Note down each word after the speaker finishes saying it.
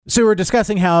So we're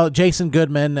discussing how Jason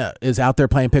Goodman is out there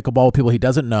playing pickleball with people he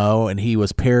doesn't know, and he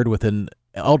was paired with an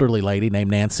elderly lady named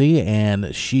Nancy,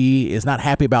 and she is not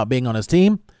happy about being on his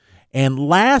team. And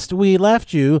last we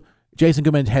left you, Jason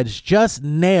Goodman has just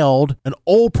nailed an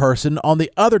old person on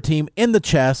the other team in the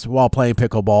chest while playing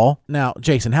pickleball. Now,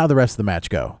 Jason, how'd the rest of the match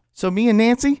go? So me and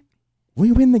Nancy,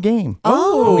 we win the game.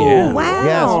 Oh, yeah. Wow.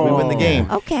 Yes, we win the game.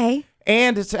 Okay.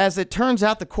 And as it turns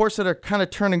out, the courts that are kind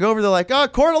of turning over, they're like, oh,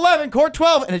 court 11, court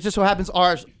 12. And it just so happens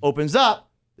ours opens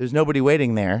up. There's nobody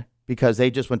waiting there because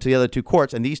they just went to the other two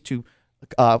courts. And these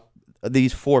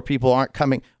four people aren't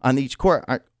coming on each court,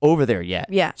 aren't over there yet.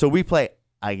 Yeah. So we play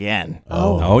again.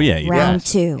 Oh yeah. You Round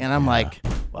Yes. 2. And I'm like,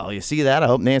 well, you see that? I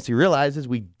hope Nancy realizes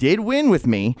we did win with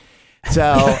me. So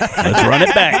Let's run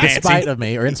it back, In Nancy. spite of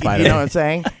me, or in spite you of know me. what I'm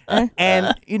saying?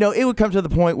 And, it would come to the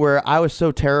point where I was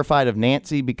so terrified of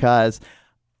Nancy because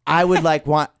I would I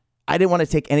didn't want to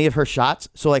take any of her shots.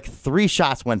 So like 3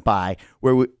 shots went by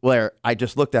where I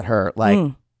just looked at her like,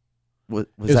 was It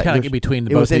was kind of in between the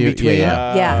it both was of in you. between.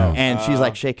 Yeah. And she's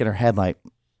like shaking her head like,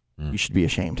 you should be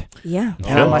ashamed. Yeah.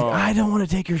 And I'm like, I don't want to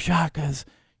take your shot because,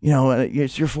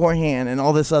 it's your forehand and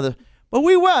all this other. But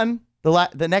we won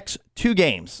the next 2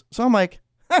 games. So I'm like,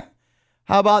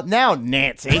 how about now,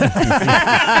 Nancy? I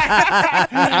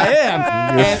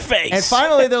am. Your face. And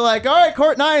finally, they're like, all right,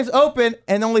 court 9 is open.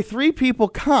 And only 3 people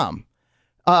come.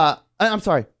 I'm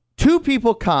sorry, 2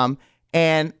 people come.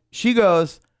 And she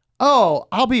goes, oh,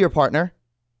 I'll be your partner.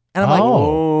 And I'm like,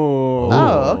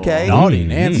 oh, okay. Naughty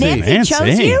Nancy. Nancy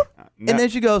chose you? And then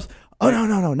she goes, oh,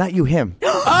 no, not you, him.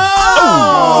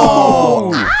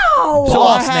 Oh! So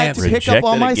Boss I had Nancy. to pick up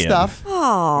all Rejected my again. stuff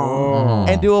Oh.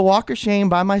 and do a walk of shame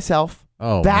by myself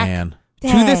Oh, back man. to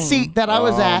the Dang. seat that I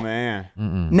was at. Man.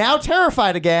 Now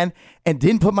terrified again, and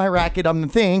didn't put my racket on the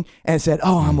thing and said,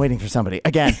 oh, I'm waiting for somebody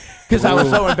again because I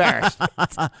was so embarrassed.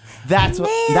 That's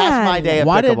my day of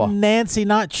Why did pickleball. Nancy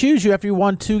not choose you after you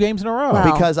won 2 games in a row?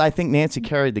 Well, Because I think Nancy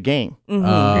carried the game.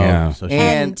 Yeah. So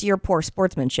and your poor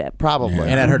sportsmanship. Probably.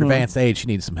 and at her advanced age, she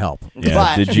needs some help. Yeah.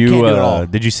 But Did you you can't do it all.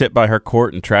 did you sit by her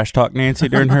court and trash talk Nancy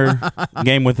during her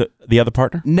game with the other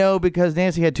partner? No, because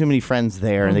Nancy had too many friends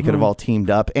there, and they could have all teamed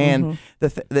up. And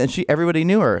everybody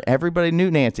knew her. Everybody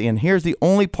knew Nancy. And here's the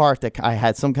only part that I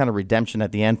had some kind of redemption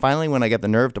at the end. Finally, when I got the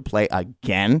nerve to play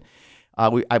again, I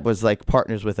was like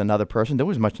partners with another person. That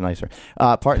was much nicer.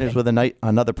 Partners with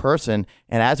another person.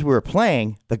 And as we were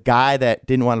playing, the guy that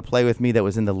didn't want to play with me that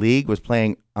was in the league was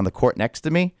playing on the court next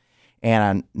to me.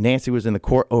 And Nancy was in the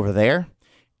court over there.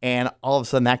 And all of a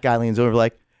sudden, that guy leans over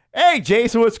like, hey,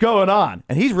 Jason, what's going on?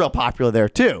 And he's real popular there,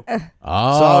 too.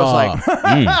 Oh. So I was like,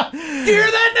 you hear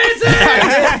that, Nancy?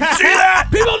 See that?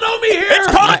 People know me here. It's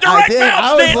called a direct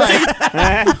I was bounce, Nancy.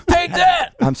 like, Take that.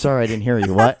 I'm sorry, I didn't hear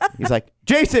you. What? He's like,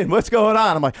 Jason, what's going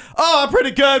on? I'm like, oh, I'm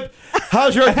pretty good.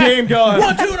 How's your game going?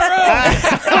 1, 2 in a row.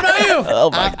 How about you? Oh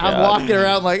my God. I'm walking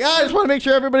around like, I just want to make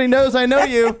sure everybody knows I know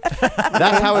you.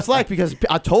 That's how it's like, because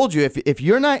I told you, if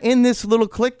you're not in this little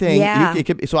clique thing, Yeah.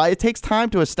 it takes time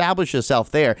to establish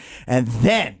yourself there. And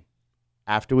then,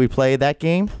 after we play that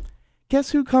game,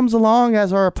 guess who comes along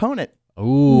as our opponent?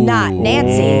 Ooh. Not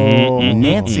Nancy.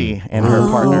 Nancy and her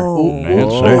partner.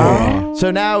 Nancy.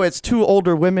 So now it's 2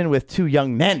 older women with 2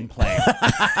 young men playing.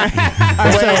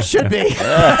 The way it should be. The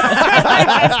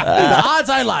odds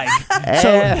I like.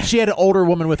 So she had an older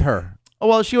woman with her.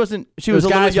 Well, she wasn't. She It was was a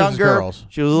little guys versus younger. girls.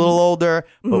 She was a little older,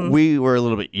 but we were a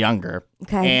little bit younger.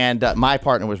 Okay. And my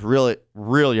partner was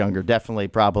real younger. Definitely,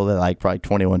 probably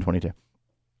 21, 22.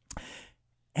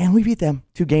 And we beat them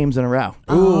 2 games in a row.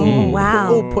 Oh,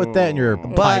 wow. Ooh, put that in your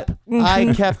But pipe.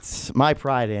 I kept my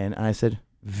pride in, and I said,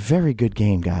 very good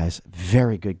game, guys.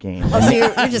 Very good game. Oh, so you're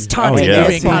just taunting. yeah. at You're this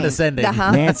being point. condescending.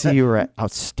 Uh-huh. Nancy, you were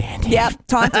outstanding. Yep,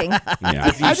 taunting.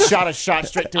 Yeah. You shot a shot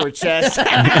straight to her chest.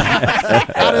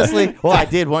 Honestly, well, I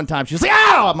did one time. She was like,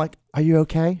 "Ow!" I'm like, "Are you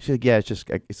okay?" She's like, "Yeah,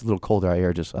 it's a little colder out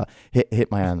here. Just hit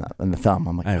my on the thumb."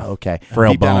 I'm like, I have "Oh, okay."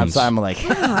 frail Deep down bones. inside, I'm like,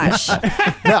 Gosh.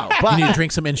 "No," You but need to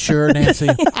drink some Ensure, Nancy.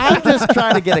 I'm just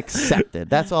trying to get accepted.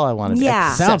 That's all I want to.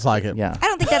 Yeah. Sounds like it. Yeah. I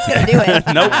don't think that's going to do it.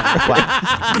 Nope.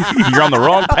 You're on the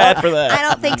wrong path for that. I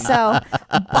don't think so.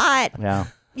 But Yeah.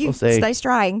 you, see. it's nice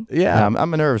trying. Yeah.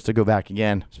 I'm nervous to go back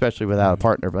again, especially without a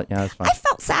partner. But yeah, it's fine. I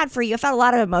felt sad for you. I felt a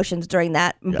lot of emotions during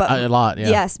that. But A lot, yeah.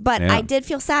 Yes, but Yeah. I did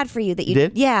feel sad for you that you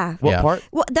did? Yeah. What Yeah. part?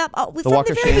 Well, from walk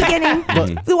the of very shame?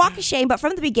 beginning, the walk of shame, but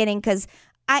from the beginning, because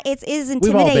it is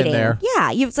We've all intimidating. been there.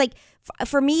 Yeah, it's like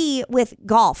for me with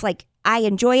golf, like I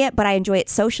enjoy it, but I enjoy it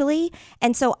socially,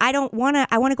 and so I want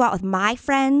to go out with my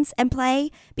friends and play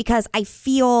because I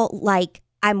feel like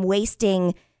I'm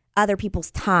wasting other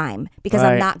people's time because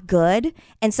I'm not good.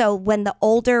 And so when the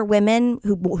older women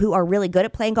who are really good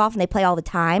at playing golf and they play all the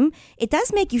time, it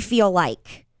does make you feel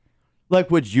like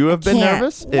would you have been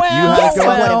nervous if you yes, had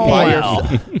I would to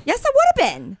have been. Yes, I would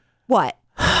have been. What?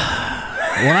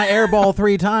 When I airball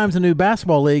 3 times in a new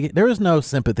basketball league, there was no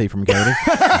sympathy from Katie. None of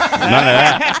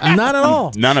that. Not at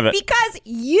all. None of it. Because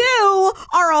you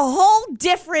are a whole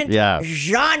different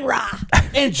genre.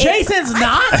 And Jason's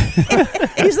not?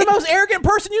 He's the most arrogant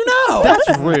person you know.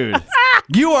 That's rude.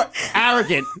 You are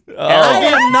arrogant. I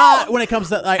am not when it comes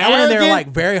to, like, I went in there, Arrogant?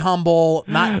 like, very humble,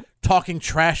 not talking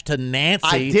trash to Nancy.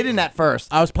 I didn't at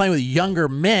first. I was playing with younger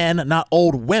men, not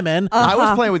old women. I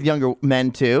was playing with younger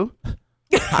men, too.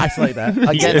 Isolate that.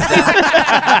 Against them.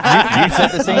 You said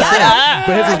the same thing.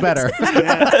 But his was better.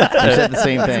 You said the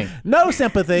same thing. No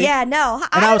sympathy. Yeah, no.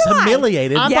 And I was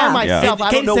humiliated. I'm by myself.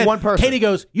 I don't know said, one person. Katie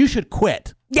goes, you should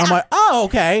quit. Yeah. I'm like, oh,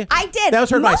 okay. I did. That was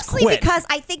her advice. Mostly Quit. because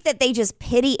I think that they just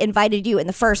pity invited you in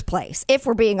the first place, if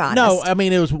we're being honest. No, I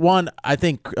mean, it was one, I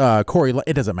think, Corey,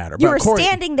 it doesn't matter. You but were Corey,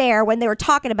 standing there when they were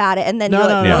talking about it, and then No, you're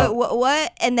like, no.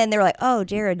 What? And then they were like, oh,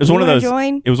 Jared, It was do you one of wanna those.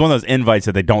 join? It was one of those invites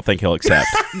that they don't think he'll accept.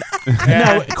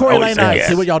 No, Corey Lane and I, yes.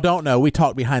 see what y'all don't know, we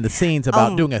talked behind the scenes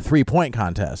about doing a 3-point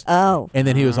contest. Oh. And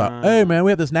then he was like, hey, man,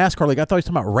 we have this NASCAR league. I thought he was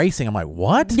talking about racing. I'm like,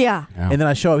 what? Yeah. And then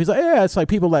I show up. He's like, yeah, it's like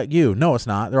people like you. No, it's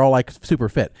not. They're all like super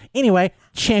fit. Anyway,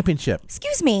 championship.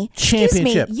 Excuse me.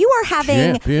 Championship. You are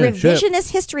having Championship. revisionist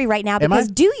history right now Am I?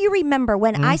 because do you remember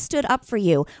when I stood up for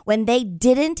you when they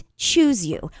didn't choose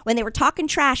you, when they were talking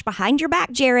trash behind your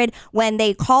back, Jared, when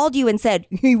they called you and said,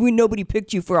 hey, nobody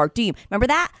picked you for our team. Remember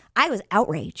that? I was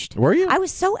outraged. Were you? I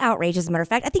was so outraged, as a matter of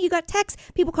fact. I think you got texts,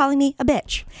 people calling me a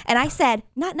bitch. And I said,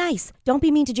 not nice. Don't be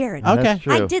mean to Jared. Okay. That's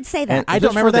true. I did say that. And I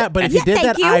don't just remember for the- that, but if Yeah, you did thank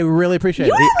that, you. I really appreciate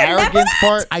You it. The remember arrogance that?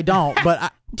 part. I don't,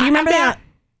 but Do you remember that?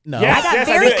 No. Yes, I got yes,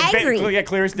 very do. angry. Yeah,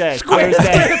 clear as day. Clear as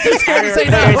day. Scared to say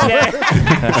Clear as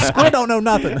no. day. Squid don't know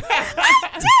nothing.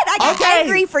 I got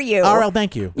angry for you. All right,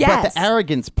 thank you. Yes. But the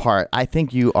arrogance part, I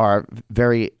think you are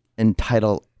very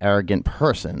entitled, arrogant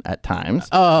person at times.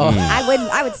 Oh.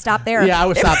 I would stop there. Yeah, I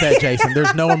would stop that, Jason.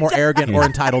 There's no one more arrogant or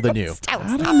entitled than you. I would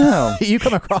I stop. don't know. You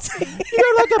come across,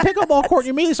 you're like a pickleball court.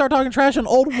 You immediately start talking trash to an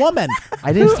old woman.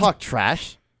 I didn't talk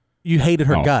trash. You hated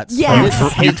her Oh. guts. Yes.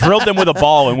 You drilled them with a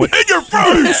ball and went in your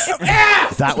face.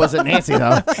 That wasn't Nancy,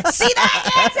 though. See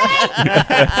that,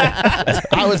 Nancy?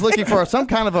 I was looking for some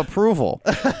kind of approval.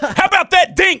 How about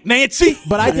that dink, Nancy?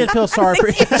 But I did feel sorry for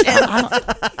you.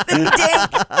 The dink.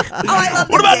 Oh, I love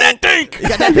the What about dink.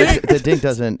 that dink? The dink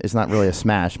doesn't. It's not really a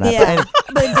smash, Matt. Yeah,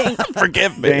 the dink.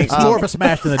 Forgive me. It's more of a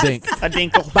smash than a dink. A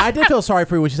dinkle. But I did feel sorry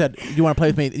for you when she said, "Do you want to play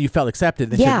with me?" You felt accepted.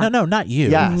 And she Yeah. said, no, not you.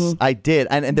 Yes, I did,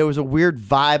 and there was a weird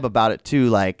vibe about it too.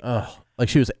 Like, Like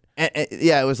she was.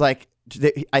 yeah, it was like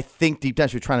I think deep down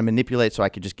she was trying to manipulate so I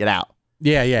could just get out.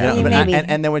 Yeah, yeah. Yeah, But maybe.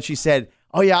 and then when she said,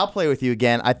 "Oh yeah, I'll play with you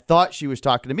again," I thought she was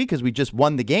talking to me because we just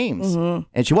won the games,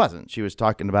 and she wasn't. She was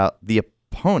talking about the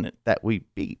opponent that we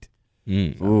beat.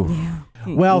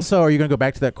 Well, so are you going to go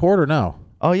back to that court or no?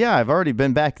 Oh yeah, I've already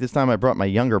been back. This time I brought my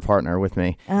younger partner with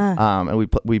me, and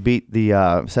we beat the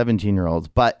 17-year-olds.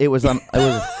 But it was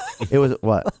it was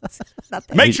what?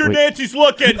 Make sure Nancy's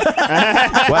looking.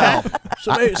 Well,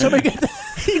 Somebody get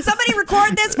Can somebody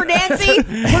record this for Nancy? put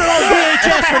it on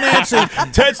VHS for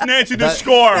Nancy. Text Nancy to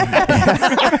score.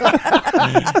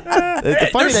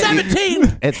 it's funny They're that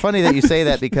 17. It's funny that you say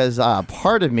that because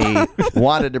part of me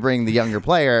wanted to bring the younger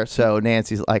player. So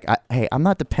Nancy's like, "Hey, I'm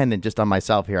not dependent just on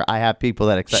myself here. I have people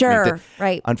that accept me." Sure, too."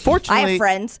 right. Unfortunately, I have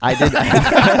friends. I did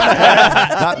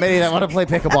not many that want to play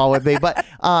pickleball with me, but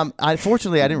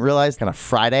unfortunately, I didn't realize kind of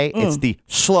Friday it's the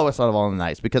slowest out of all the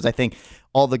nights because I think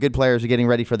all the good players are getting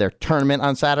ready for their tournament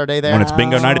on Saturday there. When it's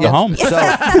bingo night at the home. So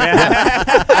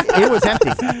it was empty.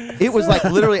 It was like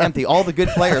literally empty. All the good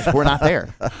players were not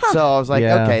there. So I was like,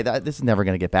 Yeah. okay, this is never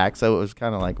going to get back. So it was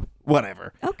kind of like,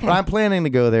 whatever. Okay. But I'm planning to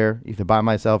go there either by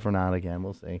myself or not again.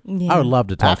 We'll see. I would love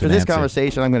to talk After to this Nancy.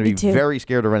 conversation, I'm going to be too. very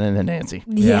scared to run into Nancy.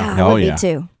 Yeah, Oh, would yeah. be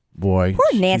too. Boy.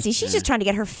 Poor Nancy. She's just trying to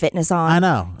get her fitness on. I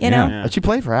know. You know? Yeah. But she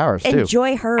played for hours, too.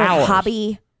 Enjoy her Hours.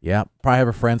 hobby. Yeah. Probably have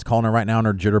her friends calling her right now on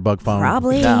her jitterbug phone.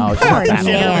 Probably. No, she's Poor not that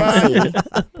Nancy.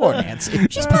 Poor Nancy.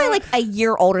 She's probably like a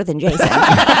year older than Jason.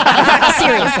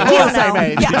 Seriously. We don't Same know.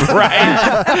 age. Yeah.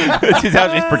 Right. This is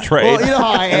how she's portrayed. Well, you know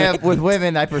how I am with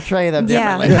women. I portray them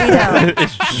Yeah, differently. we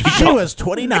know. She was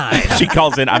 29. She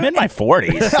calls in, I'm in my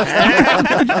 40s.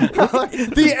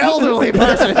 The elderly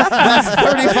person that's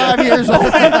 35 years old.